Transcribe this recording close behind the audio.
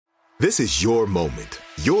This is your moment,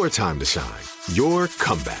 your time to shine, your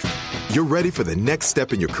comeback. You're ready for the next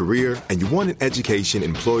step in your career, and you want an education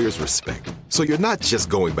employers respect. So you're not just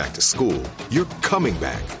going back to school, you're coming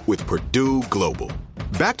back with Purdue Global.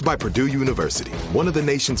 Backed by Purdue University, one of the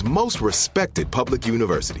nation's most respected public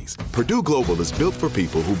universities, Purdue Global is built for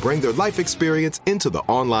people who bring their life experience into the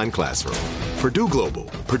online classroom. Purdue Global,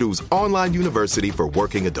 Purdue's online university for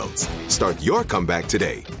working adults. Start your comeback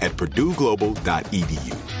today at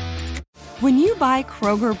purdueglobal.edu. When you buy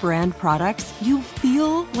Kroger brand products, you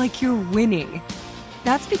feel like you're winning.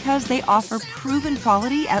 That's because they offer proven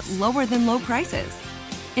quality at lower than low prices.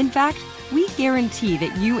 In fact, we guarantee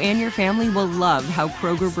that you and your family will love how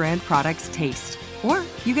Kroger brand products taste, or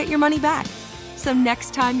you get your money back. So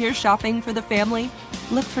next time you're shopping for the family,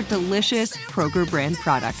 look for delicious Kroger brand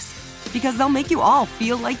products, because they'll make you all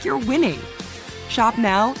feel like you're winning. Shop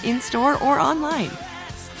now, in-store, or online.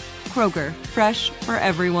 Kroger, fresh for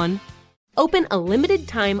everyone. Open a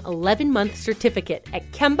limited-time 11-month certificate at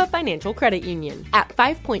Kemba Financial Credit Union. At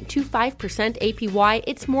 5.25% APY,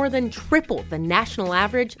 it's more than triple the national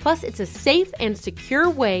average, plus it's a safe and secure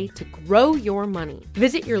way to grow your money.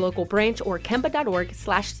 Visit your local branch or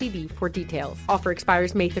kemba.org/CD for details. Offer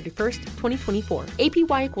expires May 31st, 2024.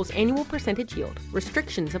 APY equals annual percentage yield.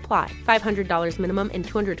 Restrictions apply. $500 minimum and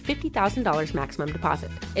 $250,000 maximum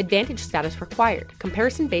deposit. Advantage status required.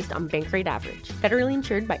 Comparison based on bank rate average. Federally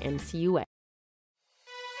insured by NCUA.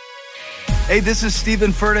 Hey, this is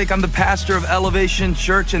Stephen Furtick. I'm the pastor of Elevation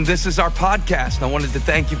Church, and this is our podcast. I wanted to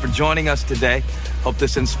thank you for joining us today. Hope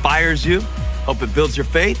this inspires you. Hope it builds your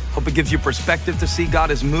faith. Hope it gives you perspective to see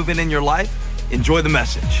God is moving in your life. Enjoy the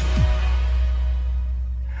message.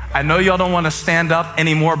 I know y'all don't want to stand up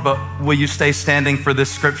anymore, but will you stay standing for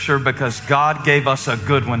this scripture? Because God gave us a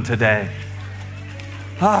good one today.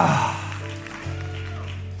 God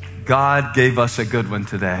gave us a good one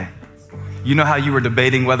today. You know how you were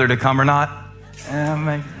debating whether to come or not?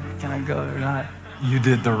 Can I go or not? You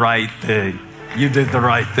did the right thing. You did the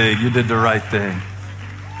right thing. You did the right thing.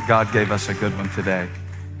 God gave us a good one today.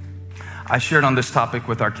 I shared on this topic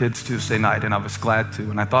with our kids Tuesday night, and I was glad to,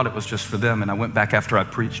 and I thought it was just for them, and I went back after I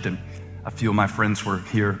preached, and a few of my friends were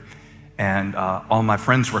here, and all my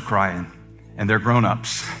friends were crying, and they're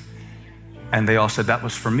grown-ups, and they all said, that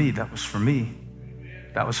was for me, that was for me,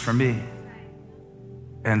 that was for me.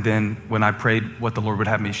 And then when I prayed what the Lord would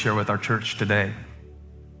have me share with our church today,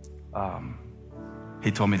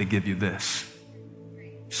 He told me to give you this.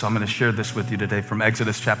 So I'm going to share this with you today from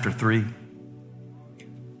Exodus chapter 3.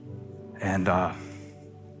 And,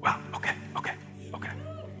 okay.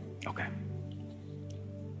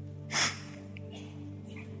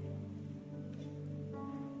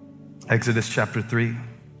 Exodus chapter 3,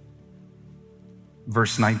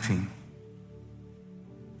 verse 19.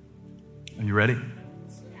 Are you ready?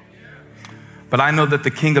 But I know that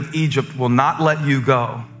the king of Egypt will not let you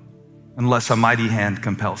go unless a mighty hand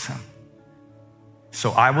compels him.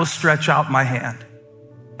 So I will stretch out my hand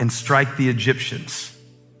and strike the Egyptians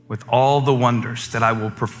with all the wonders that I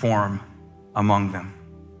will perform among them.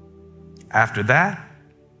 After that,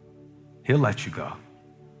 he'll let you go.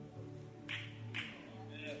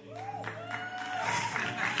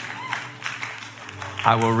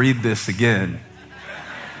 I will read this again,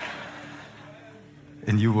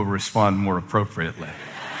 and you will respond more appropriately.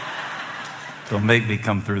 Don't make me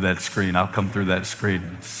come through that screen. I'll come through that screen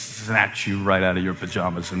and snatch you right out of your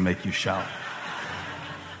pajamas and make you shout.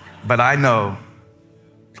 But I know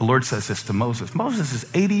the Lord says this to Moses. Moses is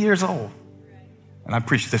 80 years old. And I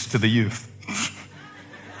preach this to the youth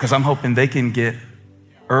because I'm hoping they can get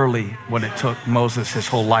early what it took Moses his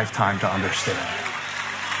whole lifetime to understand.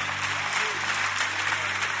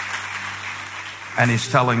 And he's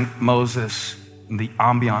telling Moses in the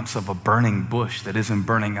ambiance of a burning bush that isn't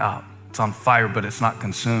burning up. It's on fire, but it's not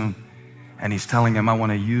consumed. And he's telling him, I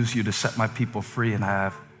want to use you to set my people free, and I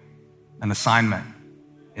have an assignment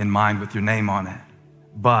in mind with your name on it.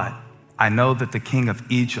 But I know that the king of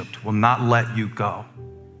Egypt will not let you go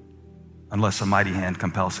unless a mighty hand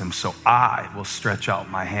compels him. So I will stretch out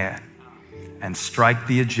my hand and strike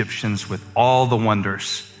the Egyptians with all the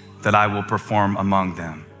wonders that I will perform among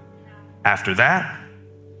them. After that,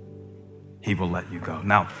 he will let you go.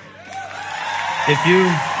 Now, if you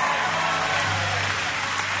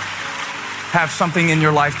have something in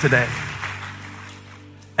your life today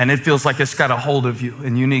and it feels like it's got a hold of you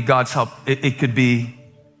and you need God's help, it could be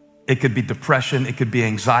depression, it could be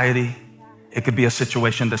anxiety, it could be a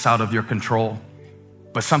situation that's out of your control,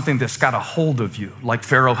 but something that's got a hold of you, like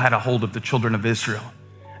Pharaoh had a hold of the children of Israel.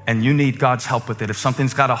 and you need God's help with it, if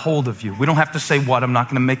something's got a hold of you, we don't have to say what. I'm not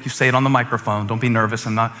going to make you say it on the microphone. Don't be nervous.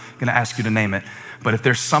 I'm not going to ask you to name it. But if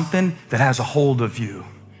there's something that has a hold of you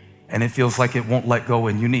and it feels like it won't let go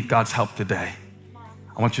and you need God's help today,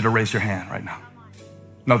 I want you to raise your hand right now.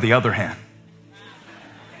 No, the other hand.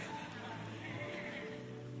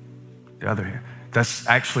 The other hand. That's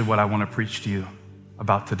actually what I want to preach to you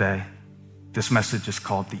about today. This message is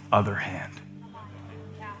called The Other Hand.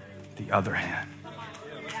 The other hand.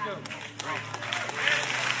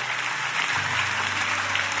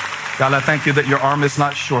 God, I thank you that your arm is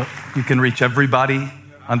not short. You can reach everybody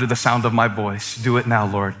under the sound of my voice. Do it now,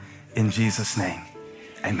 Lord, in Jesus' name.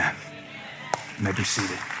 Amen. You may be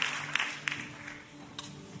seated.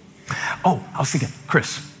 Oh, I was thinking,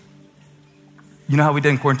 Chris, you know how we did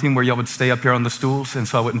in quarantine where y'all would stay up here on the stools and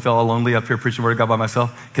so I wouldn't feel all lonely up here preaching the word of God by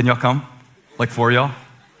myself? Can y'all come? Like 4 of y'all?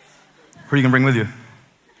 Who are you gonna bring with you?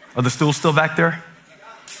 Are the stools still back there?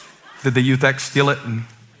 Did the youth X steal it and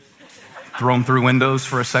throw them through windows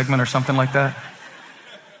for a segment or something like that?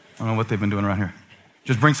 I don't know what they've been doing around here.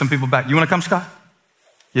 Just bring some people back. You wanna come, Scott?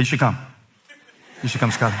 Yeah, you should come. You should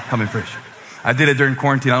come, Scott. Come and preach. I did it during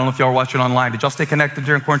quarantine. I don't know if y'all were watching online. Did y'all stay connected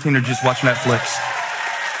during quarantine or just watch Netflix?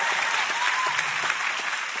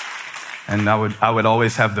 And I would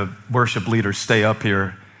always have the worship leaders stay up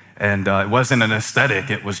here. And it wasn't an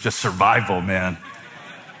aesthetic. It was just survival, man.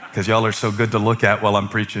 Because y'all are so good to look at while I'm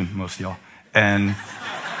preaching, most of y'all. And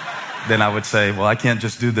then I would say, well, I can't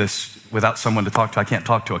just do this without someone to talk to. I can't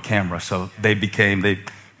talk to a camera. So they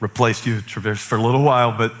replaced you, Traverse, for a little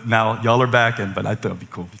while, but now y'all are back. But I thought it'd be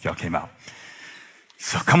cool if y'all came out.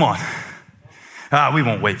 So come on. We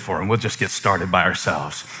won't wait for them. We'll just get started by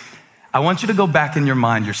ourselves. I want you to go back in your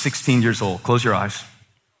mind. You're 16 years old. Close your eyes.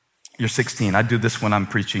 You're 16. I do this when I'm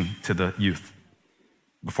preaching to the youth.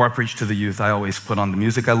 Before I preach to the youth, I always put on the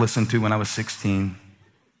music I listened to when I was 16.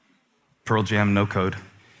 Pearl Jam, No Code.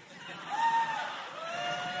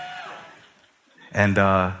 And,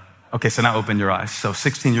 okay, so now open your eyes. So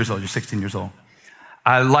 16 years old, you're 16 years old.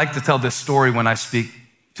 I like to tell this story when I speak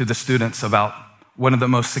to the students about one of the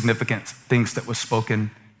most significant things that was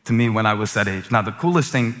spoken to me when I was that age. Now, the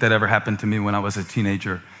coolest thing that ever happened to me when I was a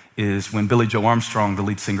teenager is when Billy Joe Armstrong, the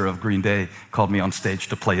lead singer of Green Day, called me on stage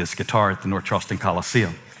to play his guitar at the North Charleston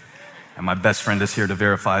Coliseum. And my best friend is here to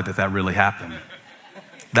verify that that really happened.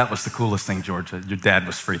 That was the coolest thing, Georgia. Your dad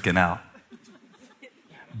was freaking out.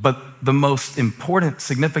 But the most important,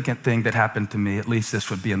 significant thing that happened to me, at least this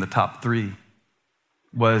would be in the top 3,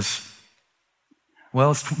 was,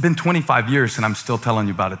 well, it's been 25 years and I'm still telling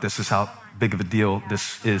you about it. This is how big of a deal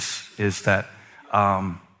this is that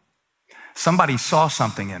somebody saw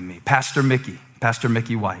something in me. Pastor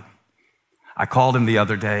Mickey White. I called him the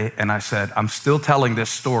other day and I said, I'm still telling this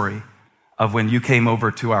story of when you came over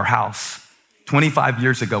to our house 25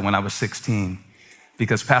 years ago when I was 16,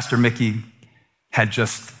 because Pastor Mickey had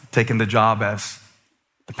just taken the job as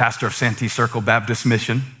the pastor of Santee Circle Baptist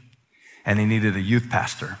Mission, and he needed a youth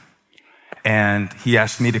pastor. And he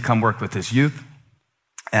asked me to come work with his youth.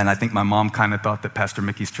 And I think my mom kind of thought that Pastor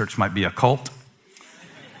Mickey's church might be a cult.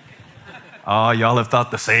 Oh, y'all have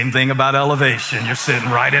thought the same thing about Elevation. You're sitting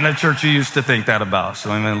right in a church you used to think that about. So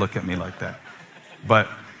don't even look at me like that. But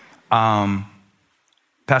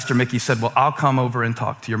Pastor Mickey said, well, I'll come over and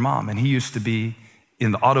talk to your mom. And he used to be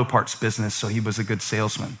in the auto parts business, so he was a good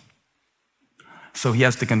salesman. So he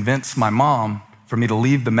has to convince my mom for me to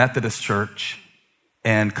leave the Methodist church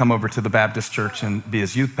and come over to the Baptist church and be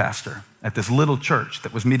his youth pastor at this little church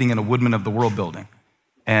that was meeting in a Woodman of the World building.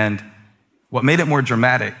 And what made it more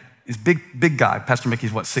dramatic is big guy. Pastor Mickey's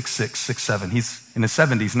 6'6", 6'7". He's in his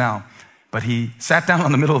 70s now, but he sat down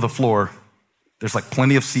on the middle of the floor. There's like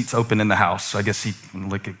plenty of seats open in the house. So I guess he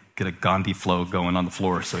get a Gandhi flow going on the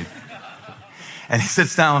floor. And he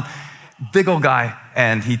sits down, big old guy,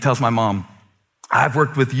 and he tells my mom, I've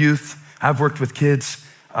worked with youth, I've worked with kids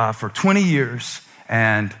for 20 years,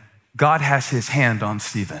 and God has his hand on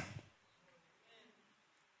Stephen.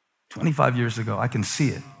 25 years ago, I can see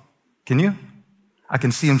it. Can you? I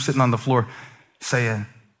can see him sitting on the floor saying,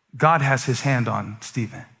 God has his hand on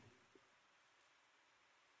Stephen.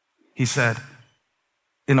 He said,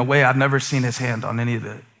 in a way, I've never seen his hand on any of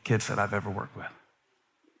the kids that I've ever worked with.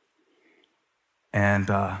 And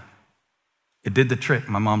it did the trick.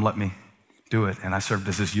 My mom let me do it, and I served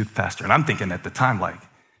as his youth pastor. And I'm thinking at the time, like,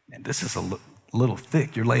 man, this is a little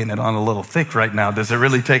thick. You're laying it on a little thick right now. Does it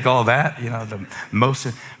really take all that? You know, the most.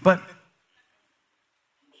 But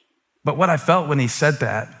what I felt when he said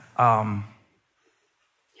that, I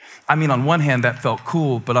mean, on one hand, that felt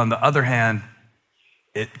cool, but on the other hand,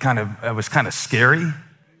 it was kind of scary.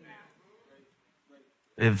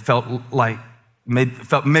 It felt like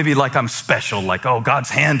Felt maybe like I'm special, like, oh, God's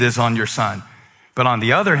hand is on your son. But on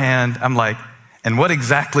the other hand, I'm like, and what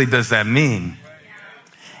exactly does that mean?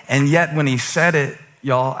 And yet when he said it,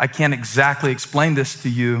 y'all, I can't exactly explain this to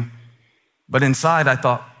you, but inside I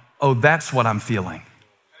thought, oh, that's what I'm feeling.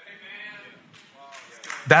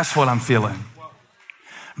 That's what I'm feeling.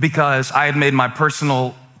 Because I had made my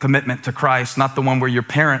personal commitment to Christ, not the one where your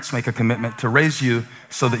parents make a commitment to raise you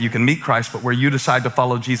so that you can meet Christ, but where you decide to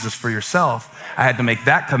follow Jesus for yourself. I had to make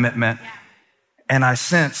that commitment. And I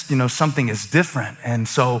sensed, something is different. And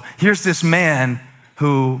so here's this man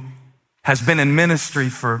who has been in ministry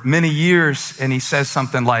for many years, and he says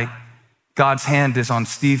something like, God's hand is on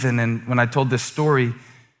Stephen. And when I told this story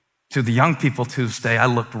to the young people Tuesday, I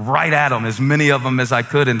looked right at them, as many of them as I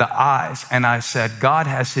could, in the eyes, and I said, God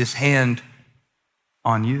has his hand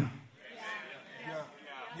on you.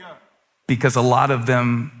 Because a lot of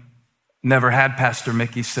them never had Pastor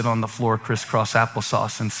Mickey sit on the floor crisscross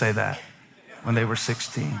applesauce and say that when they were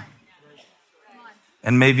 16.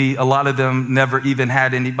 And maybe a lot of them never even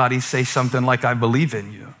had anybody say something like, I believe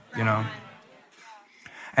in you,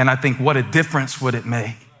 And I think, what a difference would it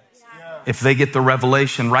make if they get the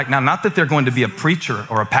revelation right now? Not that they're going to be a preacher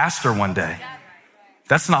or a pastor one day.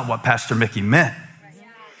 That's not what Pastor Mickey meant.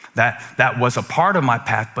 That was a part of my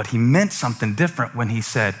path, but he meant something different when he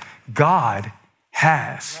said, God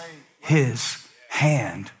has his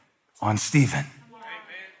hand on Stephen.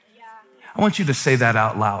 I want you to say that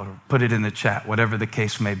out loud or put it in the chat, whatever the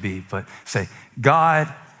case may be. But say,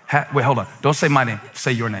 wait, hold on. Don't say my name.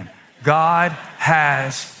 Say your name. God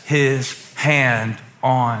has his hand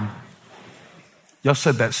on. Y'all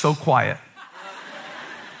said that so quiet.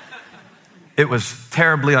 It was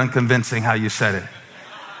terribly unconvincing how you said it.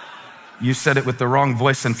 You said it with the wrong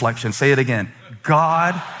voice inflection. Say it again.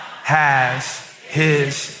 God has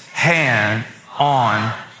his hand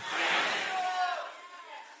on.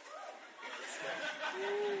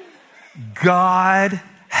 God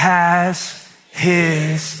has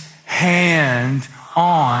his hand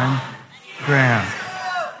on Graham.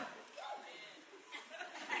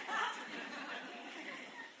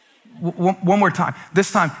 One more time.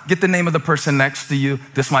 This time, get the name of the person next to you.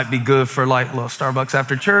 This might be good for like a little Starbucks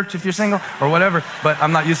after church if you're single or whatever, but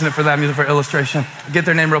I'm not using it for that. I'm using it for illustration. Get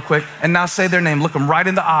their name real quick and now say their name. Look them right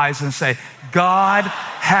in the eyes and say, God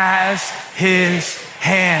has his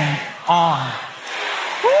hand on.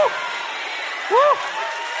 Woo! Woo!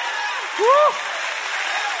 Woo!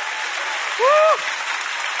 Woo!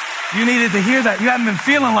 You needed to hear that. You haven't been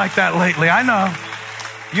feeling like that lately. I know.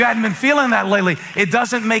 You hadn't been feeling that lately. It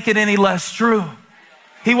doesn't make it any less true.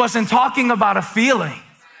 He wasn't talking about a feeling.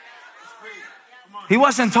 He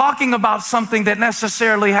wasn't talking about something that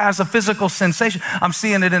necessarily has a physical sensation. I'm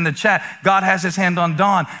seeing it in the chat. God has his hand on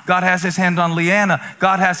Dawn. God has his hand on Leanna.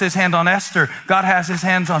 God has his hand on Esther. God has his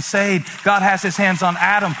hands on Sade. God has his hands on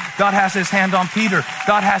Adam. God has his hand on Peter.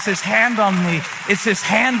 God has his hand on me. It's his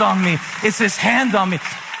hand on me. It's his hand on me.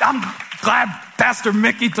 I'm glad Pastor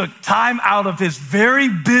Mickey took time out of his very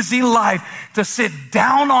busy life to sit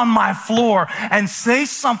down on my floor and say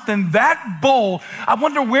something that bold. I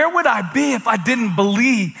wonder, where would I be if I didn't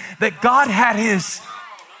believe that God had his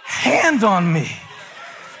hand on me?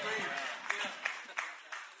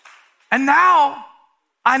 And now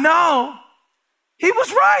I know he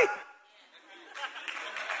was right.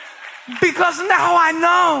 Because now I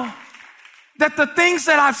know that the things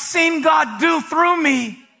that I've seen God do through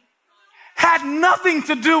me had nothing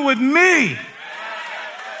to do with me.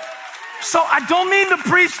 So I don't mean to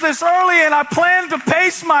preach this early, and I plan to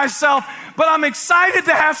pace myself, but I'm excited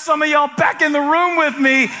to have some of y'all back in the room with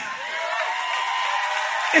me.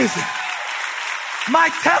 Is my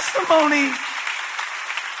testimony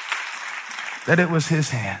that it was his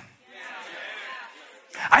hand.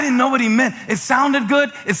 I didn't know what he meant. It sounded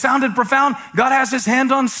good. It sounded profound. God has his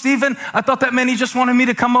hand on Stephen. I thought that meant he just wanted me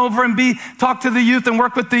to come over and talk to the youth and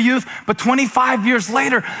work with the youth. But 25 years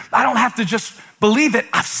later, I don't have to just believe it.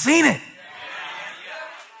 I've seen it.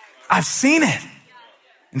 I've seen it.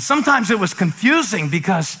 And sometimes it was confusing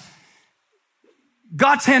because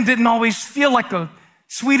God's hand didn't always feel like a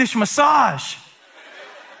Swedish massage.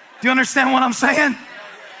 Do you understand what I'm saying?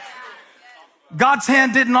 God's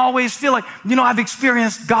hand didn't always feel like, I've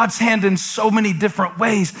experienced God's hand in so many different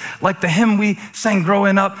ways. Like the hymn we sang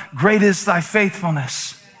growing up, great is thy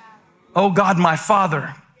faithfulness. Oh God, my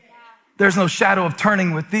Father, there's no shadow of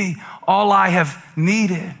turning with thee. All I have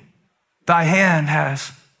needed, thy hand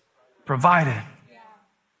has provided.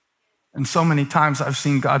 And so many times I've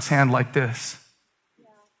seen God's hand like this,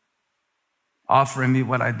 offering me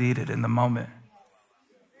what I needed in the moment.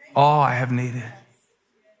 All I have needed.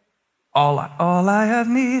 All I have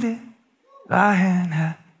needed, thy hand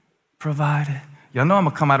hath provided. Y'all know I'm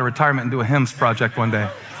gonna come out of retirement and do a hymns project one day.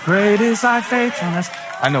 Great is thy faithfulness.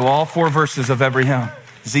 I know all 4 verses of every hymn.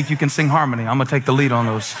 Zeke, you can sing harmony. I'm gonna take the lead on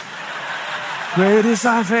those. Great is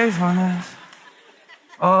thy faithfulness.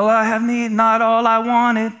 All I have need, not all I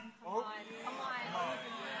wanted.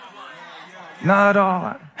 Not all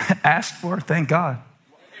I asked for, thank God.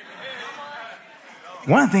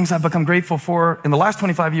 One of the things I've become grateful for in the last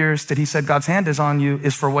 25 years that he said God's hand is on you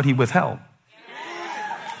is for what he withheld.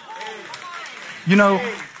 You know,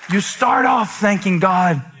 you start off thanking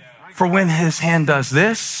God for when his hand does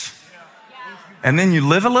this, and then you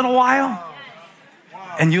live a little while,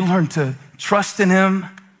 and you learn to trust in him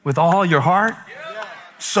with all your heart,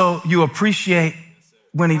 so you appreciate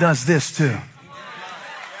when he does this too.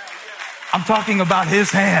 I'm talking about his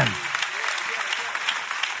hand.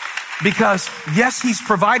 Because yes, he's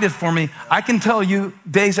provided for me. I can tell you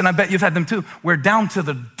days, and I bet you've had them too, where down to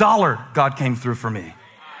the dollar God came through for me.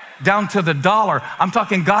 Down to the dollar. I'm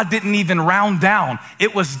talking God didn't even round down.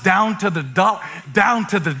 It was down to the dollar, down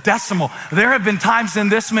to the decimal. There have been times in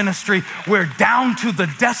this ministry where down to the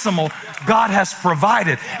decimal, God has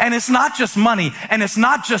provided. And it's not just money, and it's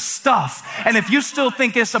not just stuff. And if you still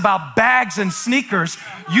think it's about bags and sneakers,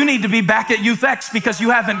 you need to be back at YouthX, because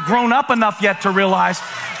you haven't grown up enough yet to realize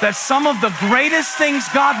that some of the greatest things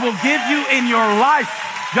God will give you in your life,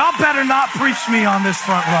 y'all better not preach me on this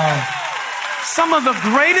front row. Some of the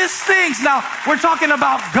greatest things. Now, we're talking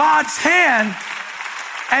about God's hand,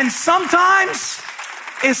 and sometimes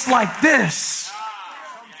it's like this.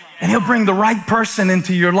 And he'll bring the right person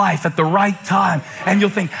into your life at the right time. And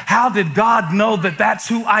you'll think, how did God know that that's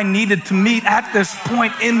who I needed to meet at this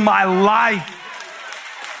point in my life?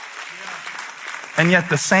 And yet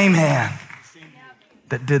the same hand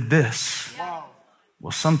that did this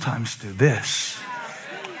will sometimes do this.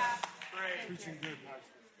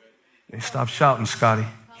 Hey, stop shouting, Scotty.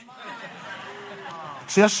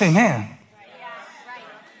 See, that's the same hand.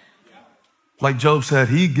 Like Job said,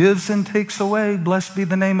 he gives and takes away. Blessed be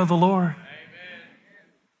the name of the Lord.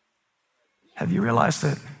 Have you realized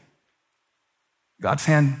that God's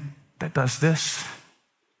hand that does this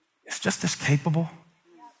is just as capable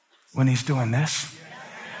when he's doing this?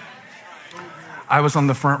 I was on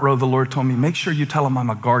the front row. The Lord told me, make sure you tell him I'm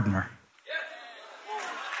a gardener.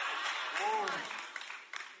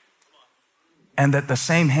 And that the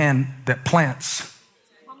same hand that plants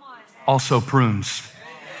also prunes.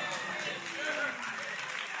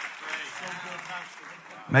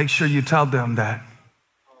 Make sure you tell them that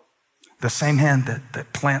the same hand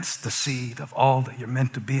that plants the seed of all that you're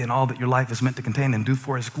meant to be and all that your life is meant to contain and do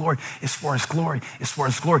for his glory is for his glory, is for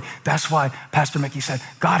his glory. That's why Pastor Mickey said,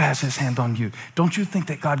 God has his hand on you. Don't you think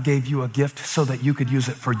that God gave you a gift so that you could use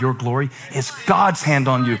it for your glory? It's God's hand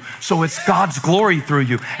on you. So it's God's glory through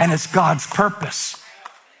you, and it's God's purpose.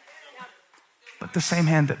 But the same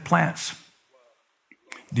hand that plants.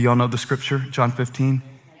 Do y'all know the scripture, John 15?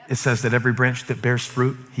 It says that every branch that bears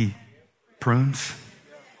fruit, he prunes.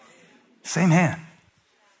 Same hand.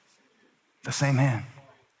 The same hand.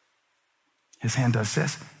 His hand does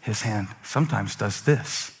this. His hand sometimes does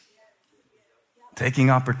this.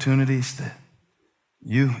 Taking opportunities that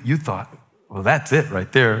you thought, well, that's it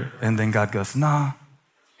right there. And then God goes, nah.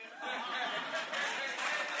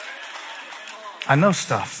 I know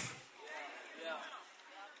stuff.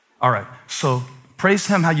 All right, so praise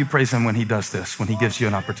him how you praise him when he does this, when he gives you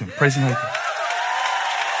an opportunity. Praise him.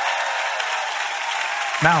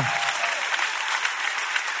 Now,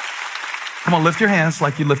 come on, lift your hands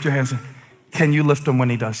like you lift your hands. Can you lift them when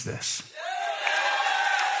he does this?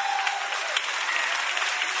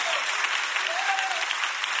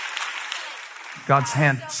 God's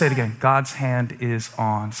hand, say it again. God's hand is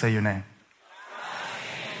on, say your name.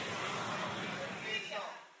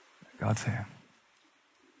 God's hand.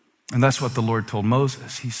 And that's what the Lord told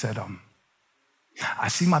Moses. He said, I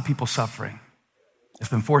see my people suffering. It's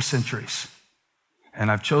been 4 centuries. And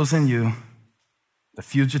I've chosen you, the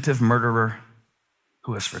fugitive murderer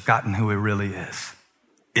who has forgotten who he really is,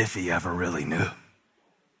 if he ever really knew.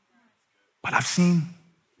 But I've seen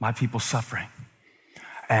my people suffering.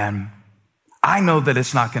 And I know that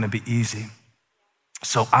it's not going to be easy.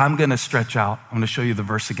 So I'm going to stretch out. I'm going to show you the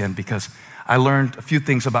verse again because I learned a few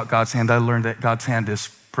things about God's hand. I learned that God's hand is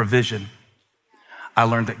provision. I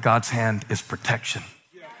learned that God's hand is protection.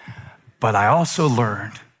 But I also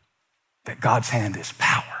learned that God's hand is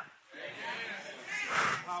power.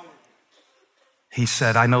 He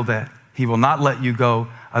said, I know that he will not let you go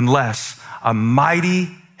unless a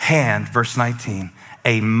mighty hand, verse 19,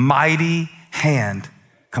 a mighty hand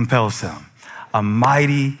compels him. A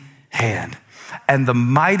mighty hand. And the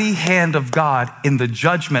mighty hand of God in the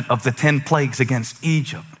judgment of the 10 plagues against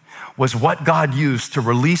Egypt was what God used to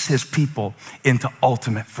release his people into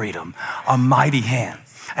ultimate freedom, a mighty hand.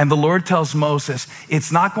 And the Lord tells Moses,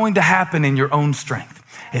 it's not going to happen in your own strength.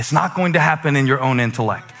 It's not going to happen in your own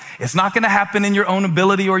intellect. It's not going to happen in your own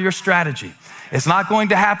ability or your strategy. It's not going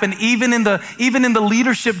to happen even in the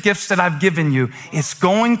leadership gifts that I've given you. It's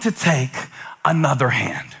going to take another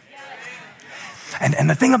hand. And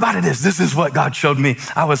the thing about it is, this is what God showed me.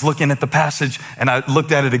 I was looking at the passage and I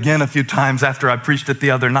looked at it again a few times after I preached it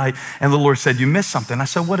the other night. And the Lord said, you missed something. I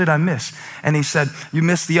said, what did I miss? And he said, you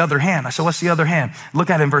missed the other hand. I said, what's the other hand?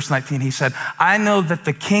 Look at it in verse 19. He said, I know that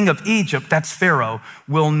the king of Egypt, that's Pharaoh,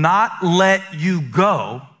 will not let you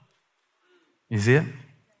go. You see it?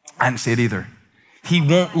 I didn't see it either. He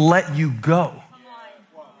won't let you go.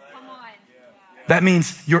 That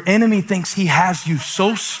means your enemy thinks he has you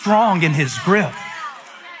so strong in his grip,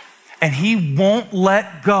 and he won't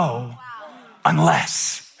let go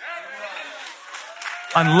unless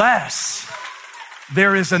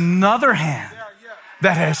there is another hand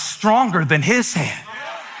that is stronger than his hand.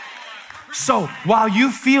 So while you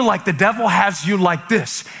feel like the devil has you like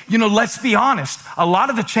this, let's be honest. A lot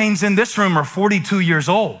of the chains in this room are 42 years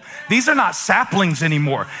old. These are not saplings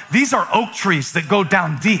anymore. These are oak trees that go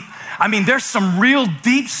down deep. I mean, there's some real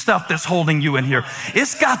deep stuff that's holding you in here.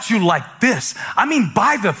 It's got you like this. I mean,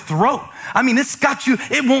 by the throat. I mean, it's got you,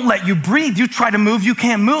 it won't let you breathe. You try to move, you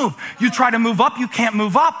can't move. You try to move up, you can't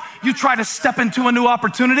move up. You try to step into a new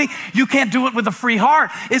opportunity, you can't do it with a free heart.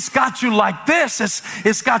 It's got you like this.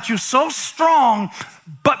 It's got you so strong,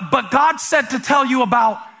 but God said to tell you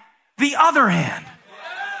about the other hand.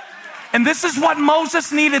 And this is what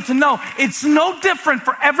Moses needed to know. It's no different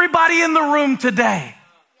for everybody in the room today,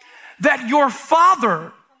 that your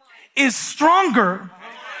father is stronger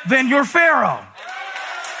than your Pharaoh.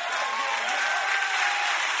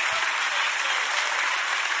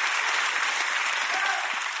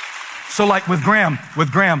 So like with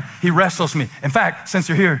Graham, he wrestles me. In fact, since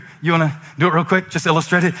you're here, you want to do it real quick? Just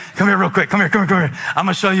illustrate it? Come here real quick. Come here. I'm going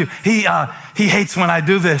to show you. He hates when I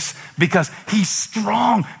do this because he's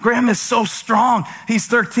strong. Graham is so strong. He's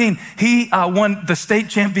 13. He won the state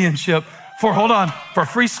championship for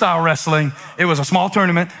freestyle wrestling. It was a small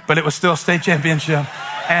tournament, but it was still a state championship.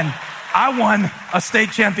 And I won a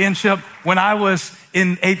state championship when I was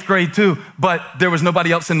in 8th grade too, but there was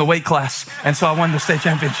nobody else in the weight class. And so I won the state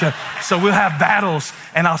championship. So we'll have battles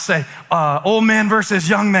and I'll say, old man versus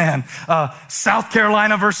young man, South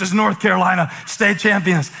Carolina versus North Carolina, state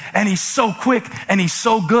champions. And he's so quick and he's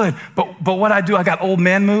so good. But what I do, I got old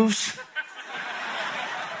man moves.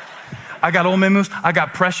 I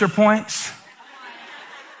got pressure points.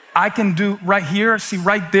 I can do right here. See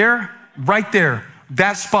right there,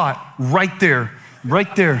 that spot right there.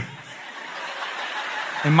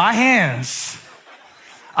 In my hands,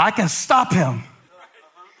 I can stop him.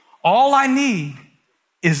 All I need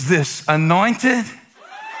is this anointed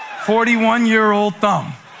 41-year-old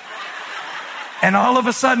thumb. And all of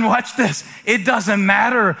a sudden, watch this. It doesn't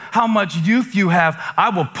matter how much youth you have.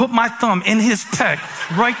 I will put my thumb in his pec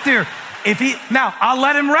right there. Now, I'll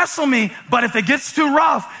let him wrestle me, but if it gets too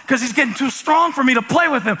rough, because he's getting too strong for me to play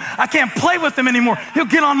with him, I can't play with him anymore. He'll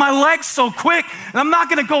get on my legs so quick, and I'm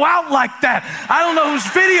not going to go out like that. I don't know who's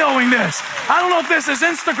videoing this. I don't know if this is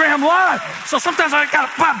Instagram Live. So sometimes I got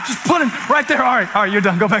to just put him right there. All right, you're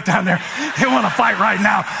done. Go back down there. He want to fight right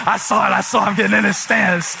now. I saw him getting in his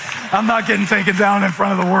stance. I'm not getting taken down in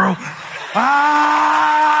front of the world.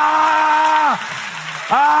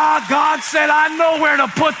 God said, I know where to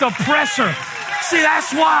put the pressure. See,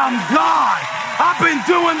 that's why I'm God. I've been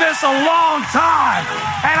doing this a long time,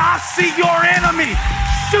 and I see your enemy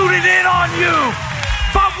shooting in on you.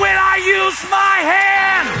 But when I use my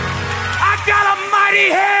hand, I got a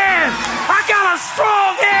mighty hand. I got a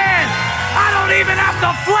strong hand. I don't even have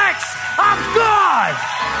to flex. I'm God.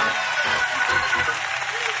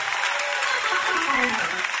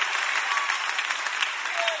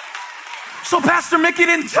 So Pastor Mickey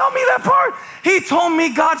didn't tell me that part. He told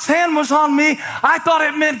me God's hand was on me. I thought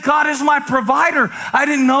it meant God is my provider. I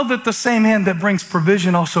didn't know that the same hand that brings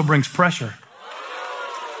provision also brings pressure.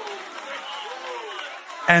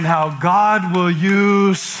 And how God will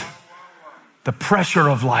use the pressure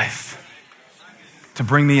of life to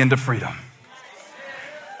bring me into freedom.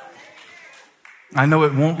 I know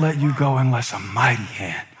it won't let you go unless a mighty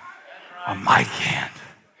hand,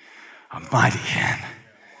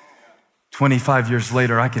 25 years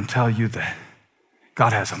later, I can tell you that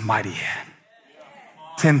God has a mighty hand.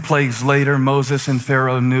 10 plagues later, Moses and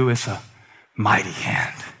Pharaoh knew it's a mighty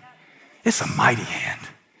hand. It's a mighty hand.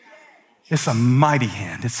 It's a mighty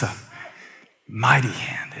hand. It's a mighty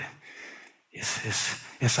hand.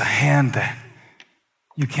 It's a hand that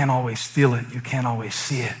you can't always feel it. You can't always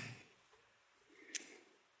see it.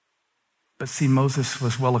 But see, Moses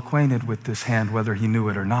was well acquainted with this hand, whether he knew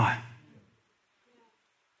it or not.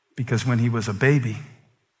 Because when he was a baby,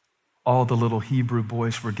 all the little Hebrew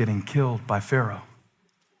boys were getting killed by Pharaoh,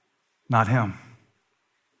 not him.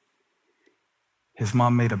 His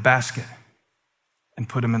mom made a basket and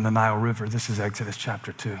put him in the Nile River. This is Exodus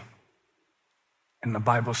chapter 2. And the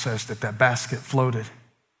Bible says that basket floated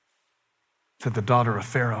to the daughter of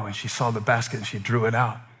Pharaoh, and she saw the basket and she drew it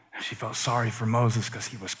out. And she felt sorry for Moses because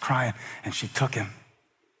he was crying, and she took him,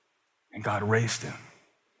 and God raised him.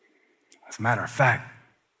 As a matter of fact,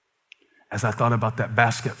 as I thought about that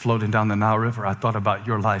basket floating down the Nile River, I thought about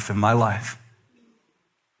your life and my life.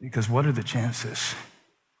 Because what are the chances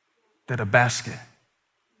that a basket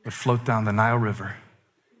would float down the Nile River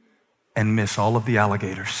and miss all of the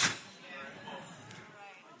alligators?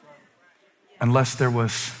 Unless there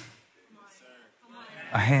was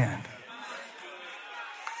a hand.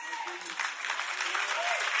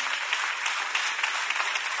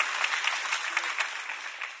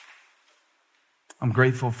 I'm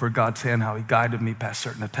grateful for God's hand, how he guided me past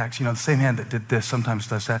certain attacks. You know, the same hand that did this sometimes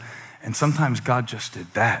does that. And sometimes God just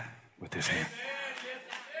did that with his hand.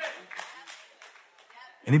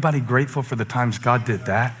 Anybody grateful for the times God did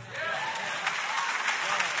that?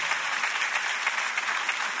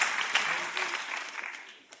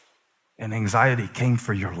 And anxiety came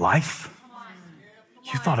for your life.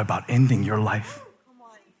 You thought about ending your life.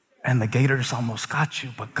 And the gators almost got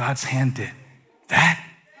you, but God's hand did that.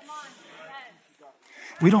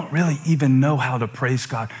 We don't really even know how to praise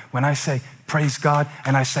God. When I say praise God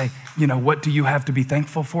and I say, you know, what do you have to be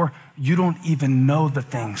thankful for? You don't even know the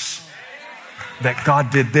things that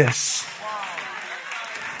God did this.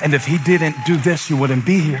 And if he didn't do this, you wouldn't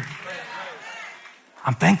be here.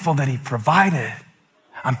 I'm thankful that he provided.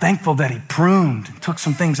 I'm thankful that he pruned and took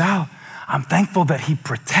some things out. I'm thankful that he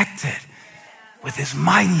protected with his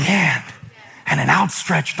mighty hand and an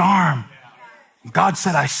outstretched arm. God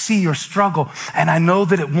said, I see your struggle and I know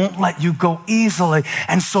that it won't let you go easily.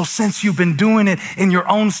 And so since you've been doing it in your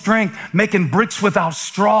own strength, making bricks without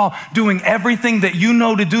straw, doing everything that you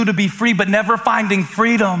know to do to be free, but never finding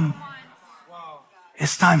freedom,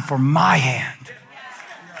 it's time for my hand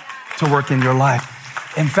to work in your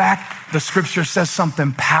life. In fact, the scripture says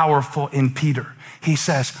something powerful in Peter. He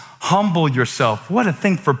says, humble yourself. What a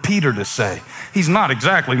thing for Peter to say. He's not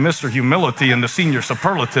exactly Mr. Humility in the senior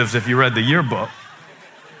superlatives if you read the yearbook.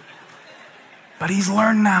 But he's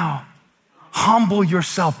learned now. Humble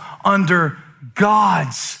yourself under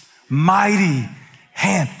God's mighty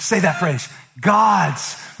hand. Say that phrase.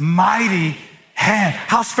 God's mighty hand.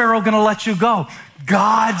 How's Pharaoh going to let you go?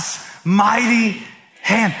 God's mighty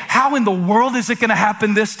hand. How in the world is it going to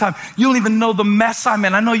happen this time? You don't even know the mess I'm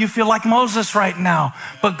in. I know you feel like Moses right now,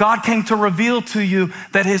 but God came to reveal to you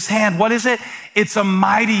that his hand, what is it? It's a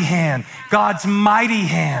mighty hand. God's mighty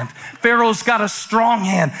hand. Pharaoh's got a strong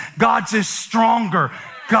hand. God's is stronger.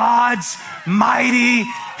 God's mighty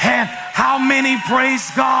hand. How many praise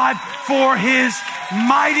God for his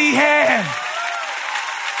mighty hand?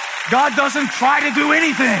 God doesn't try to do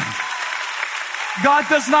anything. God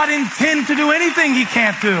does not intend to do anything he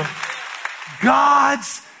can't do.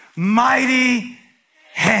 God's mighty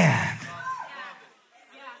hand.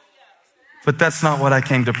 But that's not what I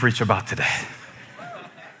came to preach about today.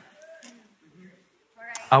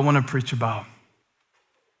 I want to preach about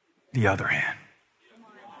the other hand.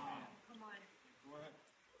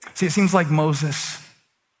 See, it seems like Moses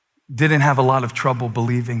didn't have a lot of trouble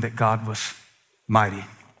believing that God was mighty.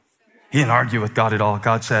 He didn't argue with God at all.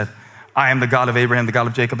 God said, I am the God of Abraham, the God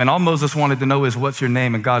of Jacob. And all Moses wanted to know is, what's your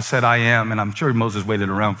name? And God said, I am. And I'm sure Moses waited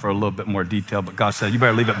around for a little bit more detail, but God said, you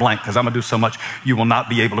better leave it blank because I'm going to do so much, you will not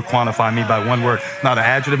be able to quantify me by one word. Not an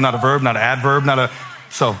adjective, not a verb, not an adverb,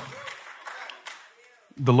 So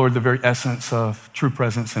the Lord, the very essence of true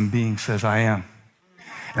presence and being, says, I am.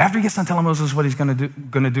 And after he gets done telling Moses what he's going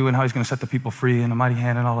to do and how he's going to set the people free and a mighty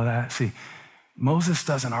hand and all of that, see, Moses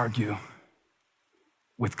doesn't argue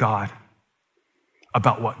with God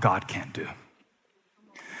about what God can't do.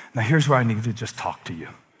 Now, here's where I need to just talk to you.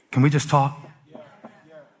 Can we just talk?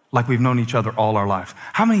 Like we've known each other all our lives.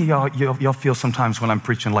 How many of y'all feel sometimes when I'm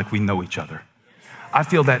preaching like we know each other? I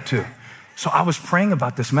feel that too. So I was praying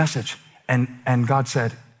about this message, and God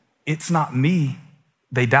said, it's not me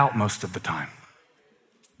they doubt most of the time.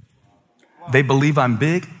 They believe I'm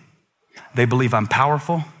big, they believe I'm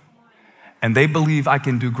powerful, and they believe I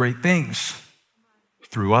can do great things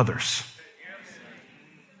through others.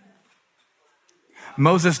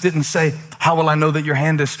 Moses didn't say, how will I know that your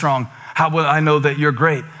hand is strong? How will I know that you're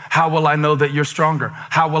great? How will I know that you're stronger?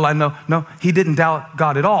 How will I know? No, he didn't doubt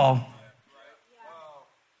God at all.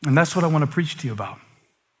 And that's what I want to preach to you about.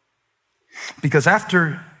 Because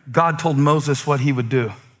after God told Moses what he would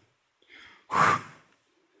do,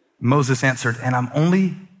 Moses answered, and I'm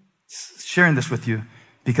only sharing this with you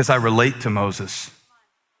because I relate to Moses.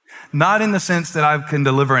 Not in the sense that I can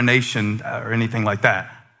deliver a nation or anything like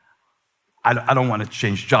that. I don't want to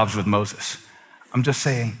change jobs with Moses. I'm just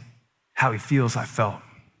saying how he feels I felt.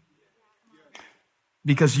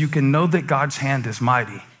 Because you can know that God's hand is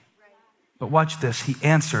mighty. But watch this. He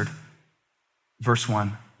answered, verse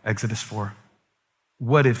 1, Exodus 4.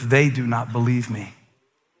 What if they do not believe me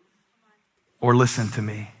or listen to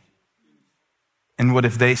me? And what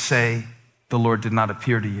if they say, the Lord did not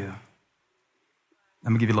appear to you?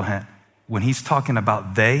 Let me give you a little hint. When he's talking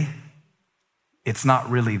about they, it's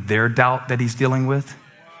not really their doubt that he's dealing with.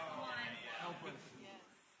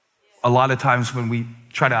 A lot of times when we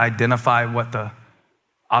try to identify what the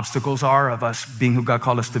obstacles are of us being who God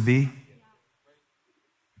called us to be,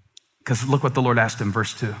 because look what the Lord asked him,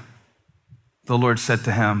 verse 2. The Lord said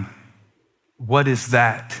to him, what is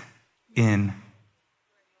that in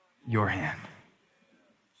your hand?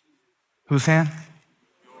 Whose hand?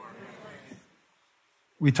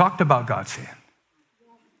 We talked about God's hand.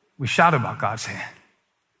 We shout about God's hand.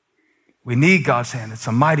 We need God's hand. It's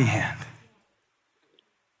a mighty hand.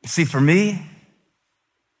 You see, for me,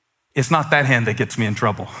 it's not that hand that gets me in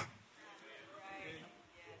trouble.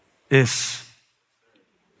 It's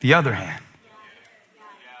the other hand.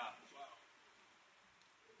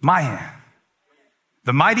 My hand.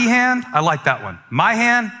 The mighty hand, I like that one. My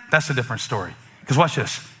hand, that's a different story. Because watch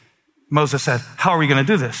this. Moses said, how are we going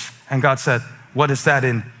to do this? And God said, what is that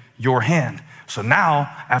in your hand? So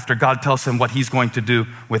now, after God tells him what he's going to do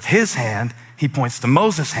with his hand, he points to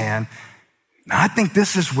Moses' hand. Now, I think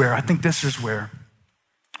this is where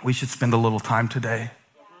we should spend a little time today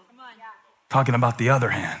talking about the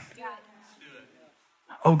other hand.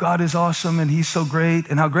 Oh, God is awesome and he's so great.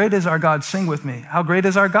 And how great is our God? Sing with me. How great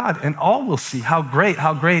is our God? And all will see how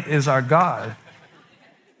great is our God.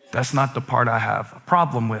 That's not the part I have a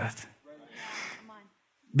problem with.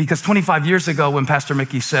 Because 25 years ago when Pastor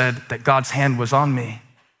Mickey said that God's hand was on me,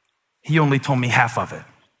 he only told me half of it.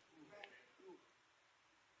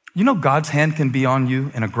 You know God's hand can be on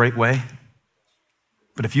you in a great way,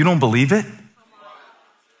 but if you don't believe it,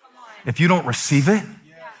 if you don't receive it,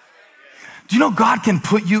 do you know God can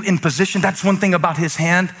put you in position? That's one thing about his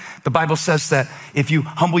hand. The Bible says that if you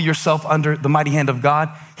humble yourself under the mighty hand of God,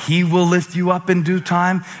 he will lift you up in due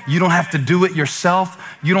time. You don't have to do it yourself.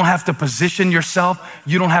 You don't have to position yourself.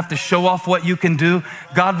 You don't have to show off what you can do.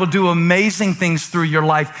 God will do amazing things through your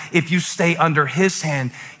life if you stay under his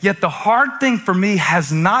hand. Yet the hard thing for me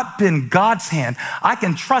has not been God's hand. I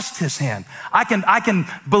can trust his hand. I can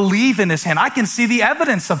believe in his hand. I can see the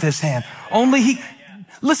evidence of his hand.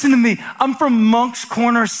 Listen to me. I'm from Moncks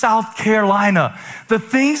Corner, South Carolina. The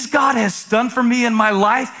things God has done for me in my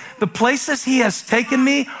life, the places he has taken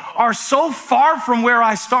me are so far from where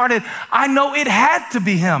I started. I know it had to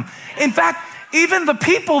be him. In fact, even the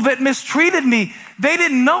people that mistreated me, they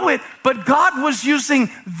didn't know it, but God was using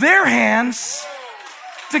their hands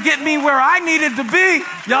to get me where I needed to be.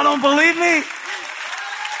 Y'all don't believe me?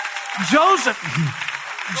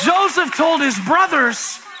 Joseph told his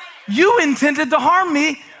brothers, you intended to harm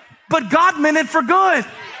me, but God meant it for good.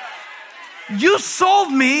 You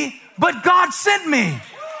sold me, but God sent me.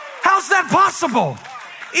 How's that possible?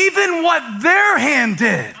 Even what their hand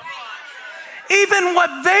did, even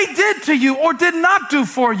what they did to you or did not do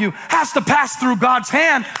for you has to pass through God's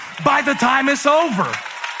hand by the time it's over.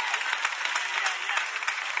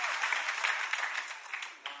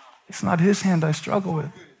 It's not his hand I struggle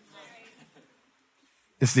with.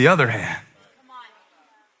 It's the other hand.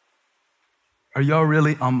 Are y'all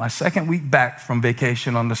really on my second week back from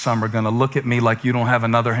vacation on the summer going to look at me like you don't have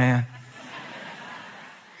another hand?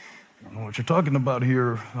 I don't know what you're talking about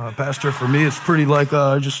here, Pastor. For me, it's pretty like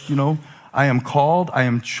I am called, I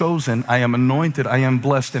am chosen, I am anointed, I am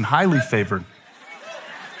blessed and highly favored.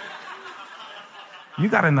 You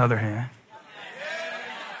got another hand.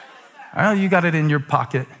 I know you got it in your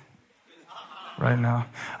pocket right now.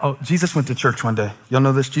 Oh, Jesus went to church one day. Y'all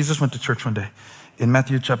know this? Jesus went to church one day. In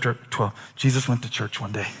Matthew chapter 12, Jesus went to church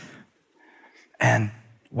one day. And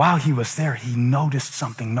while he was there, he noticed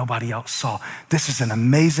something nobody else saw. This is an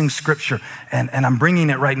amazing scripture. And I'm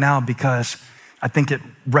bringing it right now because I think it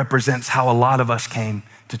represents how a lot of us came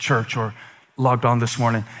to church or logged on this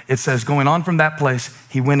morning. It says, going on from that place,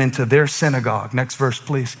 he went into their synagogue. Next verse,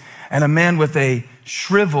 please. And a man with a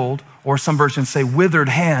shriveled or some versions say withered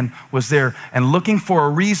hand was there. And looking for a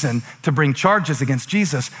reason to bring charges against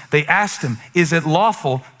Jesus, they asked him, is it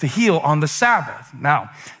lawful to heal on the Sabbath? Now,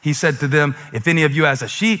 he said to them, if any of you has a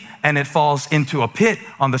sheep and it falls into a pit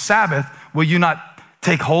on the Sabbath, will you not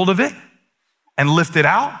take hold of it and lift it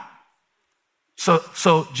out?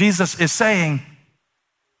 So Jesus is saying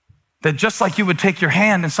that just like you would take your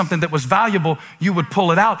hand in something that was valuable, you would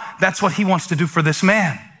pull it out. That's what he wants to do for this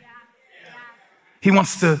man. He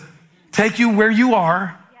wants to take you where you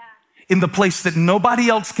are in the place that nobody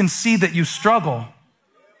else can see that you struggle.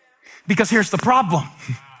 Because here's the problem.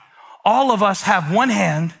 All of us have one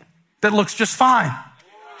hand that looks just fine.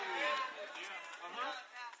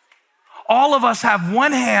 All of us have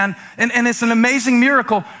one hand, and it's an amazing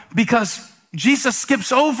miracle because Jesus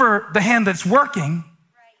skips over the hand that's working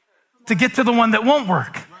to get to the one that won't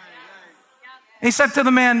work. He said to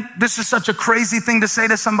the man, this is such a crazy thing to say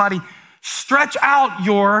to somebody, stretch out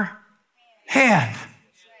your hand.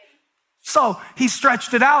 So he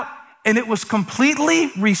stretched it out and it was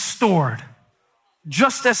completely restored,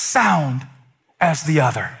 just as sound as the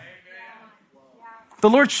other. The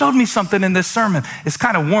Lord showed me something in this sermon. It's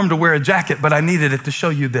kind of warm to wear a jacket, but I needed it to show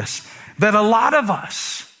you this, that a lot of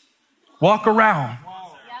us walk around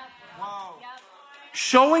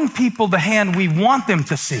showing people the hand we want them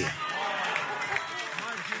to see.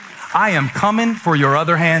 I am coming for your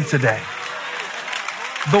other hand today.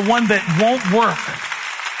 The one that won't work.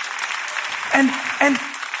 And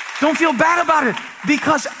don't feel bad about it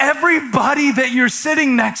because everybody that you're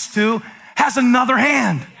sitting next to has another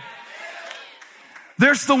hand.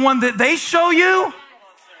 There's the one that they show you,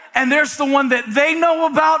 and there's the one that they know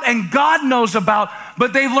about and God knows about,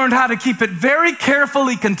 but they've learned how to keep it very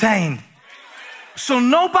carefully contained. So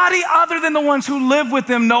nobody other than the ones who live with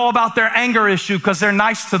them know about their anger issue because they're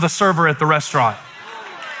nice to the server at the restaurant.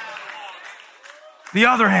 The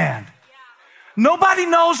other hand. Nobody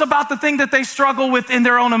knows about the thing that they struggle with in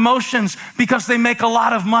their own emotions because they make a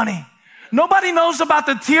lot of money. Nobody knows about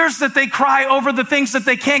the tears that they cry over the things that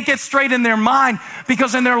they can't get straight in their mind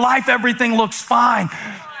because in their life everything looks fine.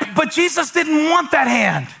 But Jesus didn't want that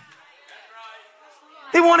hand.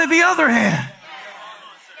 He wanted the other hand.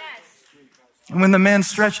 And when the man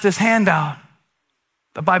stretched his hand out,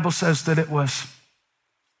 the Bible says that it was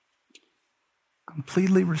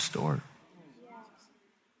completely restored.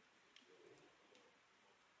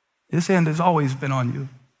 His hand has always been on you.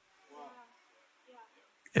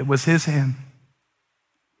 It was his hand.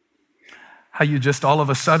 How you just all of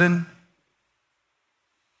a sudden,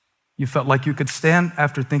 you felt like you could stand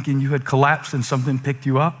after thinking you had collapsed and something picked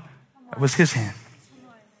you up. That was his hand.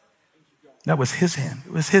 That was his hand.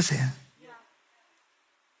 It was his hand.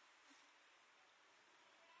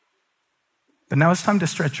 But now it's time to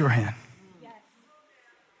stretch your hand.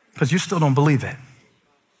 Because you still don't believe it.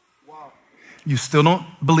 You still don't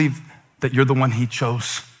believe that you're the one he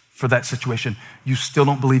chose for that situation. You still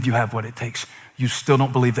don't believe you have what it takes. You still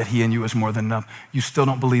don't believe that he in you is more than enough. You still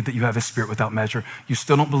don't believe that you have a spirit without measure. You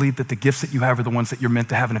still don't believe that the gifts that you have are the ones that you're meant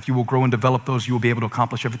to have. And if you will grow and develop those, you will be able to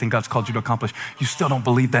accomplish everything God's called you to accomplish. You still don't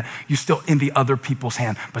believe that. You still envy other people's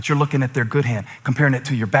hand, but you're looking at their good hand, comparing it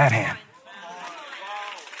to your bad hand.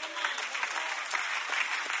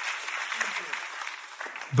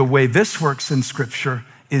 The way this works in Scripture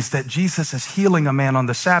is that Jesus is healing a man on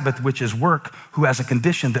the Sabbath, which is work, who has a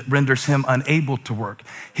condition that renders him unable to work.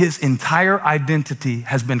 His entire identity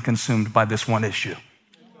has been consumed by this one issue.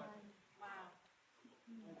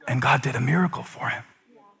 And God did a miracle for him.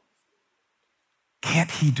 Can't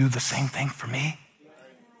he do the same thing for me?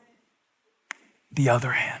 The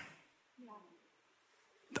other hand.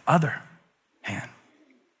 The other hand.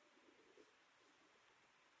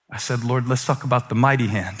 I said, Lord, let's talk about the mighty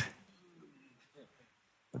hand.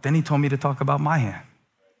 But then he told me to talk about my hand.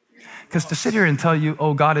 Because to sit here and tell you,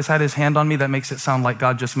 oh, God has had his hand on me, that makes it sound like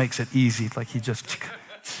God just makes it easy. Like he just,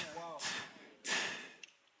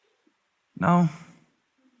 no.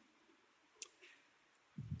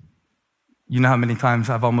 You know how many times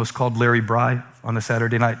I've almost called Larry Bry on a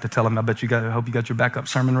Saturday night to tell him, I hope you got your backup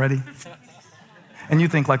sermon ready. And you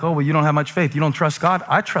think like, oh, well, you don't have much faith. You don't trust God.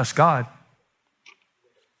 I trust God.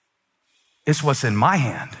 It's what's in my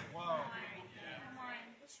hand.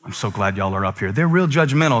 I'm so glad y'all are up here. They're real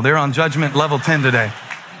judgmental. They're on judgment level 10 today.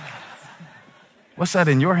 What's that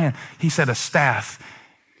in your hand? He said a staff.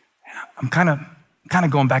 I'm kind of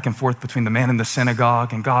going back and forth between the man in the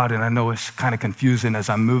synagogue and God, and I know it's kind of confusing as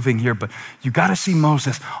I'm moving here, but you got to see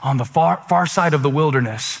Moses on the far side of the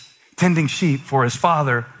wilderness, tending sheep for his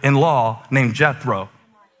father-in-law named Jethro,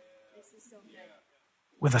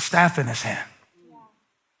 with a staff in his hand.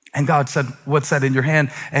 And God said, what's that in your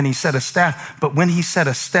hand? And he said, a staff. But when he said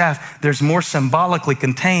a staff, there's more symbolically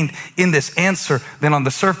contained in this answer than on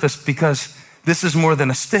the surface, because this is more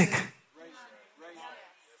than a stick.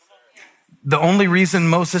 The only reason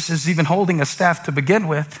Moses is even holding a staff to begin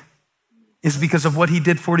with is because of what he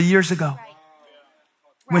did 40 years ago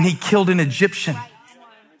when he killed an Egyptian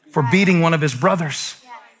for beating one of his brothers,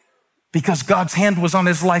 because God's hand was on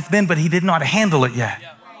his life then, but he did not handle it yet.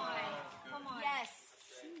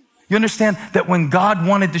 You understand that when God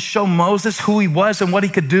wanted to show Moses who he was and what he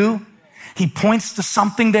could do, he points to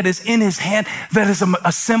something that is in his hand that is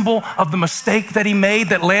a symbol of the mistake that he made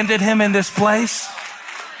that landed him in this place.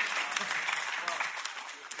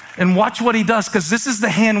 And watch what he does, because this is the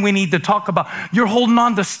hand we need to talk about. You're holding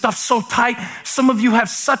on to stuff so tight. Some of you have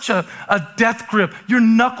such a death grip. Your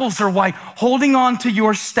knuckles are white, holding on to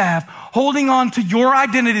your staff, holding on to your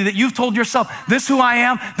identity that you've told yourself, this is who I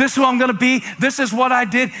am, this is who I'm going to be, this is what I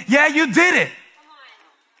did. Yeah, you did it.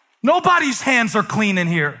 Nobody's hands are clean in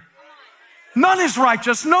here. None is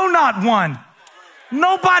righteous. No, not one.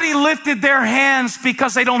 Nobody lifted their hands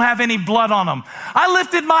because they don't have any blood on them. I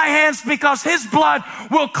lifted my hands because his blood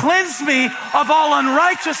will cleanse me of all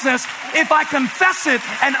unrighteousness if I confess it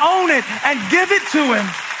and own it and give it to him.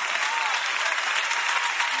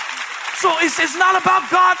 So it's not about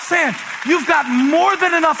God's hand. You've got more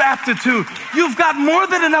than enough aptitude. You've got more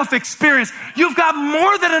than enough experience. You've got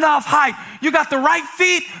more than enough height. You got the right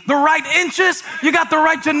feet, the right inches. You got the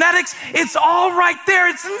right genetics. It's all right there.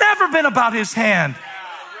 It's never been about his hand.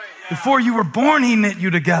 Before you were born, he knit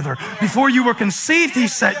you together. Before you were conceived, he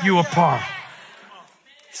set you apart.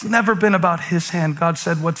 It's never been about his hand. God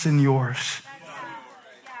said, what's in yours?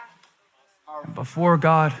 And before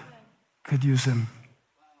God could use him,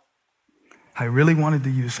 I really wanted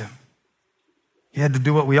to use him. He had to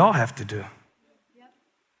do what we all have to do.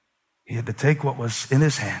 He had to take what was in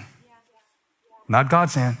his hand, not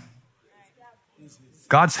God's hand.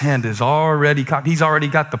 God's hand is already cocked. He's already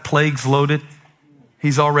got the plagues loaded.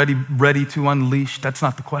 He's already ready to unleash. That's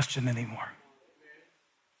not the question anymore.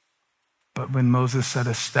 But when Moses set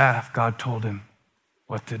his staff, God told him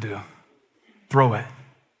what to do. Throw it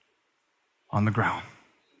on the ground.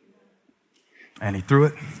 And he threw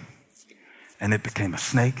it, and it became a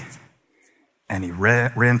snake, and he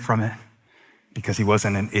ran from it because he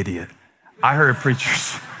wasn't an idiot. I heard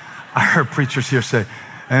preachers here say,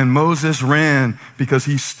 and Moses ran because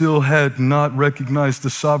he still had not recognized the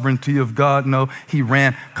sovereignty of God. No, he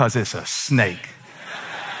ran because it's a snake.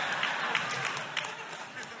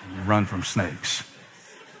 You run from snakes.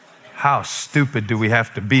 How stupid do we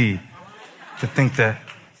have to be to think that?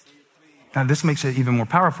 Now, this makes it even more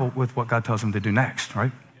powerful with what God tells him to do next,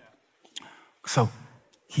 right? So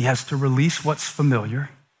he has to release what's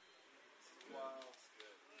familiar.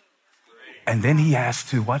 And then he has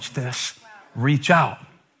to, watch this, reach out.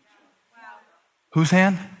 Whose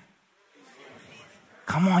hand?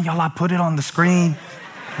 Come on, y'all, I put it on the screen.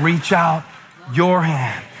 Reach out your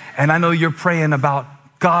hand. And I know you're praying about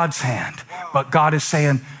God's hand, but God is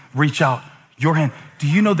saying, reach out your hand. Do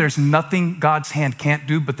you know there's nothing God's hand can't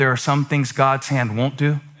do, but there are some things God's hand won't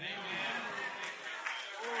do?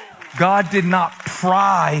 God did not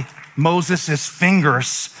pry Moses'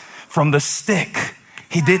 fingers from the stick.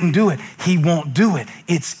 He didn't do it. He won't do it.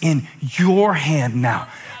 It's in your hand now.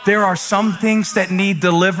 There are some things that need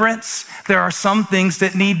deliverance. There are some things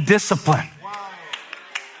that need discipline.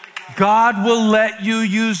 God will let you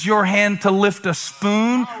use your hand to lift a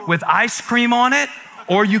spoon with ice cream on it,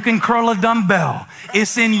 or you can curl a dumbbell.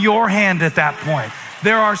 It's in your hand at that point.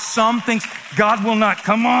 There are some things God will not,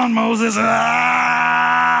 come on, Moses.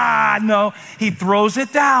 No, he throws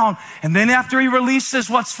it down. And then after he releases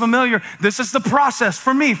what's familiar, this is the process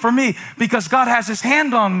for me, because God has his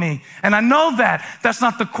hand on me. And I know that. That's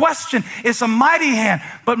not the question. It's a mighty hand.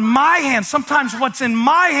 But my hand, sometimes what's in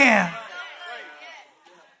my hand.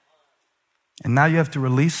 And now you have to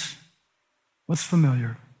release what's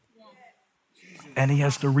familiar. And he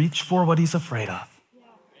has to reach for what he's afraid of.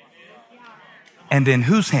 And in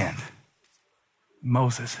whose hand?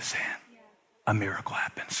 Moses' hand. A miracle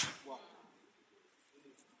happens.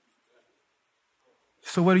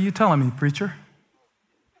 So what are you telling me, preacher?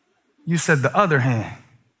 You said the other hand.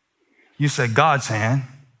 You said God's hand.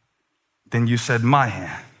 Then you said my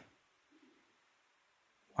hand.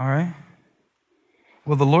 All right?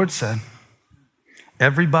 Well, the Lord said,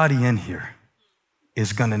 everybody in here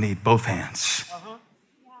is going to need both hands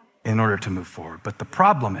in order to move forward. But the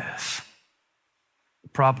problem is,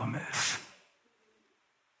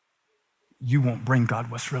 you won't bring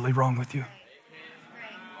God what's really wrong with you.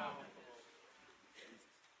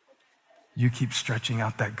 You keep stretching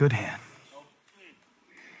out that good hand.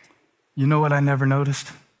 You know what I never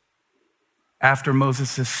noticed? After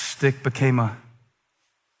Moses' stick became a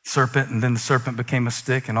serpent, and then the serpent became a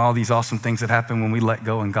stick, and all these awesome things that happen when we let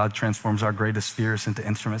go and God transforms our greatest fears into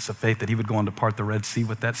instruments of faith, that he would go on to part the Red Sea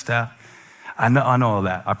with that staff. I know all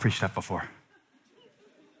that. I preached that before.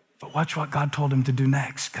 But watch what God told him to do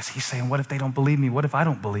next, because he's saying, what if they don't believe me? What if I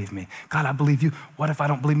don't believe me? God, I believe you. What if I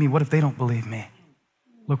don't believe me? What if they don't believe me?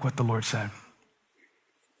 Look what the Lord said.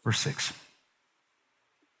 Verse 6.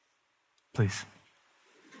 Please.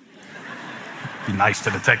 Be nice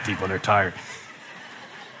to the tech people, they're tired.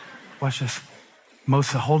 Watch this.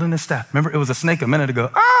 Moses holding his staff. Remember, it was a snake a minute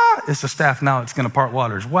ago. It's a staff now, it's gonna part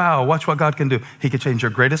waters. Wow, watch what God can do. He can change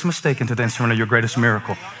your greatest mistake into the instrument of your greatest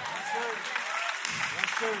miracle.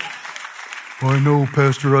 I know,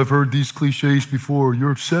 Pastor, I've heard these cliches before.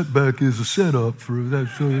 Your setback is a setup for that.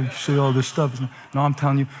 So you say all this stuff. No, I'm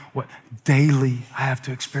telling you what daily I have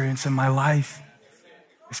to experience in my life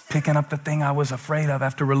is picking up the thing I was afraid of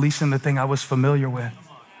after releasing the thing I was familiar with.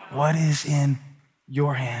 What is in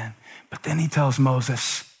your hand? But then he tells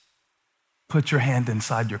Moses, put your hand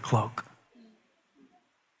inside your cloak.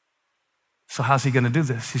 So how's he gonna do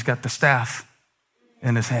this? He's got the staff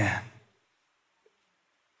in his hand.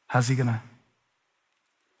 How's he gonna?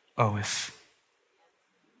 Oh, it's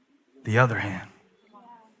the other hand.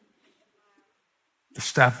 The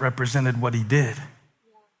staff represented what he did,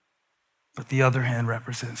 but the other hand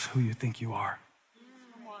represents who you think you are.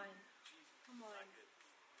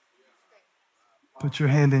 Put your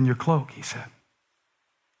hand in your cloak, he said.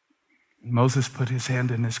 Moses put his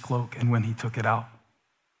hand in his cloak, and when he took it out,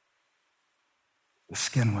 the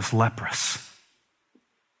skin was leprous.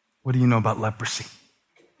 What do you know about leprosy?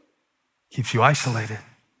 Keeps you isolated.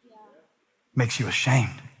 Makes you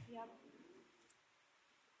ashamed.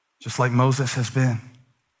 Just like Moses has been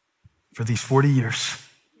for these 40 years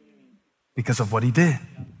because of what he did.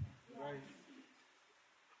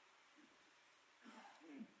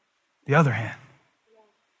 The other hand,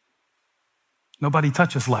 nobody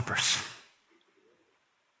touches lepers.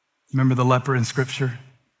 Remember the leper in Scripture?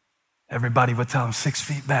 Everybody would tell him 6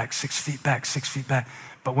 feet back, 6 feet back, 6 feet back.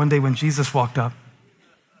 But one day when Jesus walked up,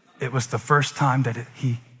 it was the first time that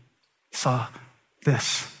he saw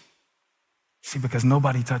this. See, because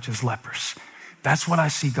nobody touches lepers. That's what I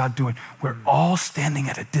see God doing. We're all standing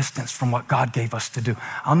at a distance from what God gave us to do.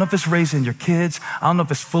 I don't know if it's raising your kids. I don't know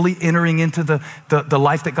if it's fully entering into the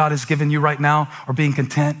life that God has given you right now or being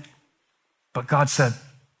content. But God said,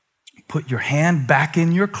 put your hand back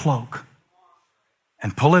in your cloak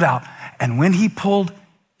and pull it out. And when he pulled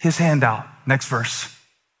his hand out, next verse,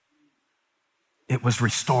 it was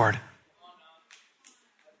restored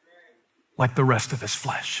like the rest of his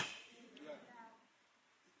flesh.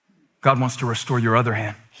 God wants to restore your other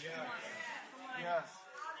hand.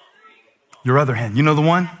 Your other hand. You know the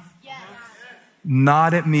one?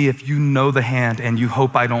 Nod at me if you know the hand and you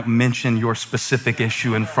hope I don't mention your specific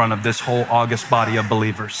issue in front of this whole august body of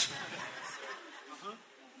believers.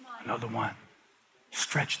 I know the one.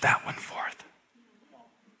 Stretch that one forth.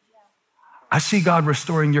 I see God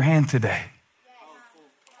restoring your hand today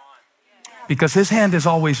because his hand has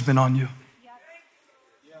always been on you.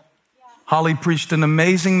 Holly preached an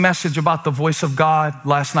amazing message about the voice of God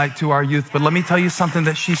last night to our youth, but let me tell you something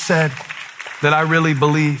that she said that I really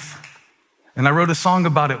believe. And I wrote a song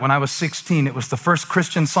about it when I was 16. It was the first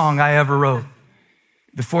Christian song I ever wrote.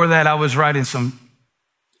 Before that, I was writing some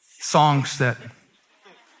songs that,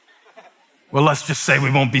 well, let's just say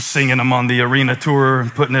we won't be singing them on the arena tour and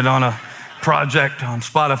putting it on a project on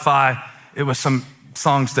Spotify. It was some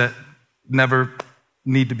songs that never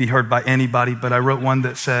need to be heard by anybody, but I wrote one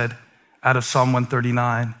that said, out of Psalm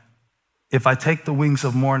 139, if I take the wings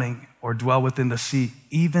of morning or dwell within the sea,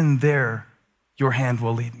 even there your hand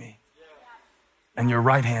will lead me and your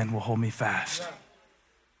right hand will hold me fast.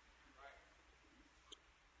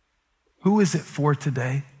 Who is it for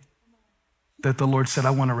today that the Lord said,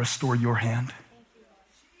 I want to restore your hand?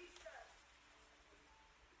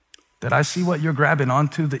 That I see what you're grabbing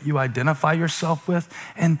onto, that you identify yourself with.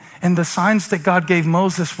 And the signs that God gave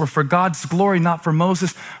Moses were for God's glory, not for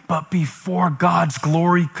Moses. But before God's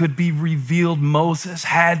glory could be revealed, Moses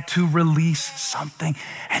had to release something.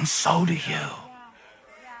 And so do you.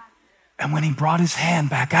 And when he brought his hand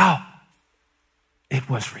back out, it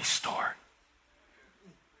was restored.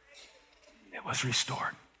 It was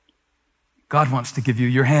restored. God wants to give you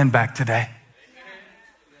your hand back today.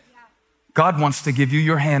 God wants to give you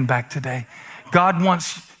your hand back today. God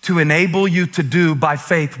wants to enable you to do by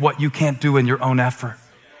faith what you can't do in your own effort.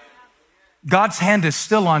 God's hand is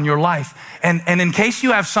still on your life. And in case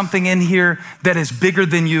you have something in here that is bigger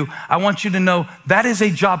than you, I want you to know that is a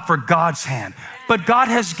job for God's hand. But God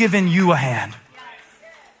has given you a hand.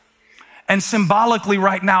 And symbolically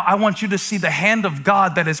right now, I want you to see the hand of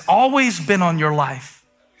God that has always been on your life.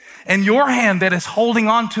 And your hand that is holding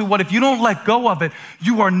on to what, if you don't let go of it,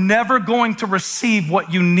 you are never going to receive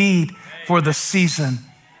what you need for the season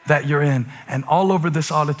that you're in. And all over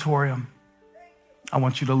this auditorium, I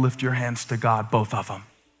want you to lift your hands to God, both of them.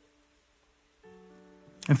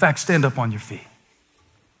 In fact, stand up on your feet.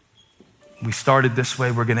 We started this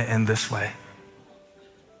way, we're going to end this way.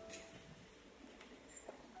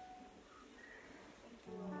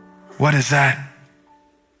 What is that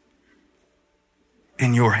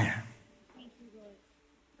in your hand?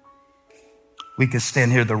 We could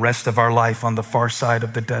stand here the rest of our life on the far side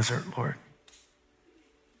of the desert, Lord,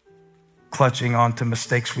 clutching on to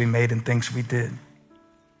mistakes we made and things we did.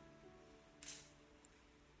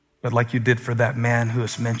 But like you did for that man who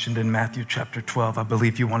is mentioned in Matthew chapter 12, I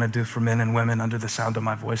believe you want to do for men and women under the sound of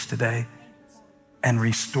my voice today, and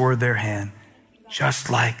restore their hand just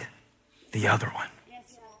like the other one.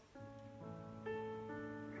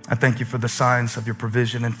 I thank you for the signs of your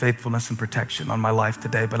provision and faithfulness and protection on my life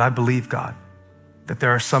today. But I believe, God, that there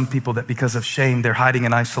are some people that because of shame, they're hiding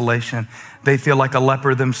in isolation. They feel like a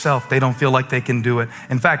leper themselves. They don't feel like they can do it.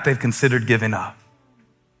 In fact, they've considered giving up.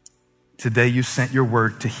 Today you sent your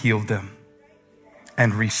word to heal them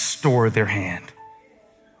and restore their hand.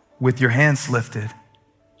 With your hands lifted,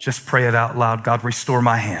 just pray it out loud. God, restore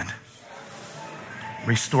my hand.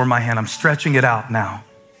 Restore my hand. I'm stretching it out now.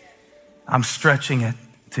 I'm stretching it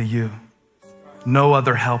to you. No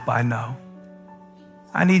other help I know.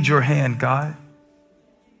 I need your hand, God.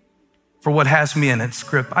 For what has me in its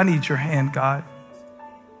grip, I need your hand, God.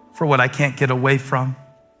 For what I can't get away from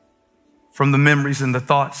the memories and the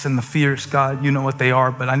thoughts and the fears, God, you know what they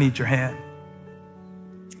are, but I need your hand.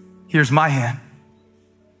 Here's my hand.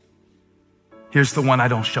 Here's the one I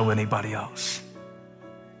don't show anybody else.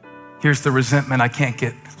 Here's the resentment I can't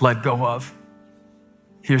get let go of.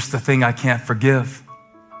 Here's the thing I can't forgive.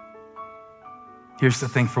 Here's the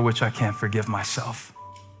thing for which I can't forgive myself.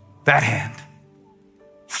 That hand.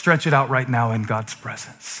 Stretch it out right now in God's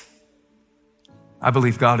presence. I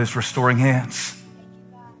believe God is restoring hands.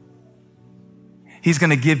 He's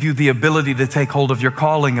going to give you the ability to take hold of your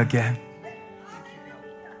calling again.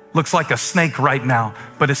 Looks like a snake right now,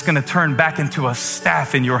 but it's going to turn back into a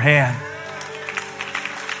staff in your hand.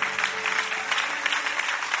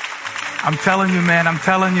 I'm telling you, man, I'm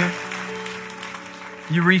telling you.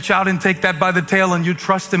 You reach out and take that by the tail and you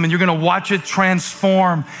trust him, and you're going to watch it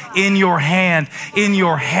transform in your hand, in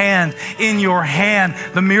your hand, in your hand.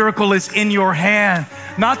 The miracle is in your hand,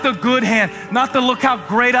 not the good hand, not the look how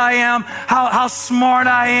great I am, how smart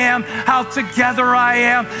I am, how together I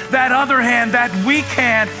am. That other hand, that weak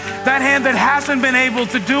hand, that hand that hasn't been able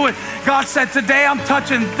to do it. God said, today I'm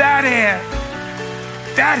touching that hand,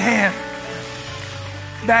 that hand,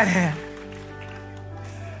 that hand.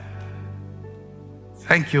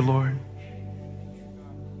 Thank you, Lord.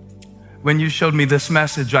 When you showed me this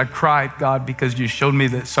message, I cried, God, because you showed me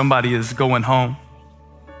that somebody is going home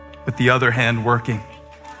with the other hand working.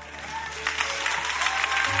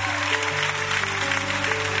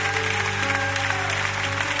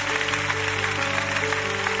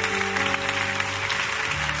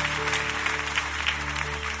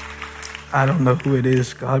 I don't know who it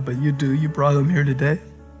is, God, but you do. You brought them here today.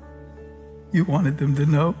 You wanted them to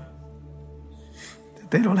know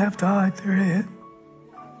they don't have to hide their hand.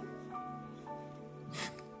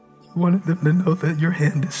 You wanted them to know that your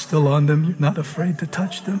hand is still on them. You're not afraid to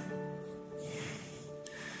touch them.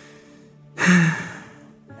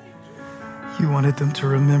 You wanted them to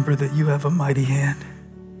remember that you have a mighty hand.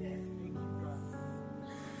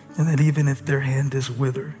 And that even if their hand is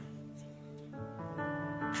withered,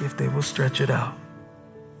 if they will stretch it out,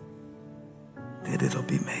 that it'll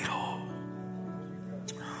be made whole.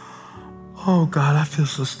 Oh God, I feel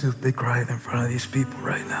so stupid crying in front of these people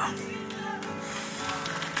right now.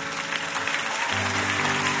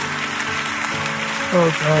 Oh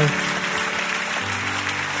God.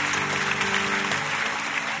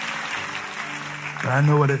 But I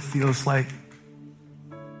know what it feels like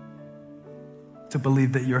to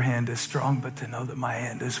believe that your hand is strong, but to know that my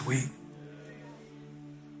hand is weak.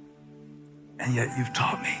 And yet you've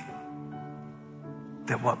taught me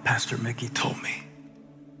that what Pastor Mickey told me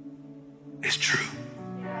is true.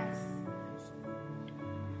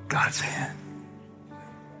 God's hand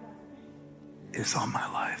is on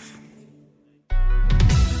my life.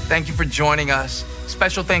 Thank you for joining us.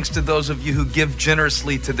 Special thanks to those of you who give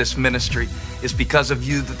generously to this ministry. It's because of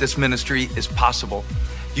you that this ministry is possible.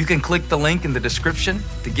 You can click the link in the description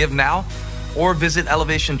to give now, or visit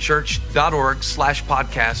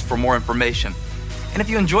elevationchurch.org/podcast for more information. And if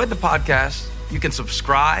you enjoyed the podcast, you can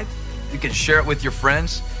subscribe, you can share it with your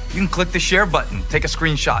friends, you can click the share button, take a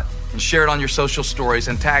screenshot, and share it on your social stories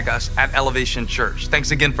and tag us at Elevation Church.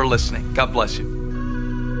 Thanks again for listening. God bless you.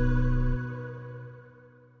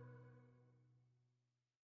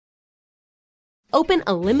 Open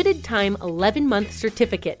a limited-time 11-month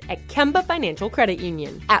certificate at Kemba Financial Credit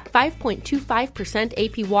Union. At 5.25%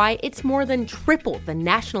 APY, it's more than triple the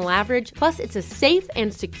national average, plus it's a safe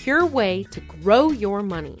and secure way to grow your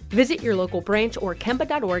money. Visit your local branch or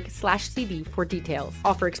kemba.org/CD for details.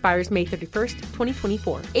 Offer expires May 31st,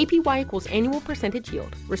 2024. APY equals annual percentage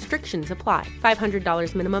yield. Restrictions apply.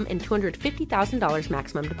 $500 minimum and $250,000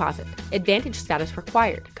 maximum deposit. Advantage status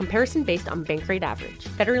required. Comparison based on bank rate average.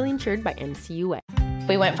 Federally insured by NCUA.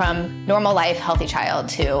 We went from normal life, healthy child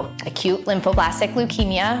to acute lymphoblastic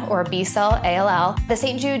leukemia or B-cell ALL. The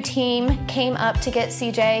St. Jude team came up to get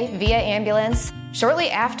CJ via ambulance. Shortly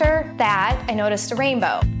after that, I noticed a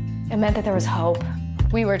rainbow. It meant that there was hope.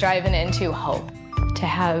 We were driving into hope. To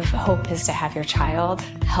have hope is to have your child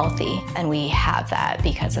healthy, and we have that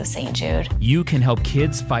because of St. Jude. You can help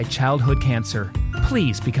kids fight childhood cancer.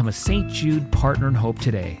 Please become a St. Jude Partner in Hope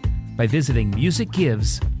today by visiting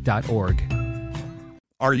musicgives.org.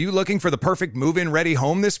 Are you looking for the perfect move-in ready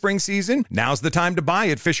home this spring season? Now's the time to buy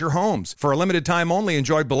at Fisher Homes. For a limited time only,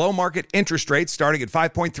 enjoy below-market interest rates starting at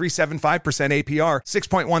 5.375% APR,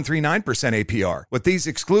 6.139% APR. With these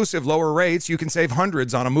exclusive lower rates, you can save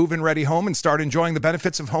hundreds on a move-in ready home and start enjoying the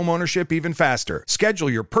benefits of home ownership even faster.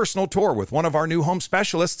 Schedule your personal tour with one of our new home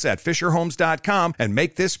specialists at FisherHomes.com and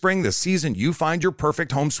make this spring the season you find your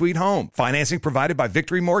perfect home sweet home. Financing provided by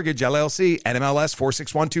Victory Mortgage, LLC, NMLS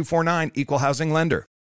 461249, Equal Housing Lender.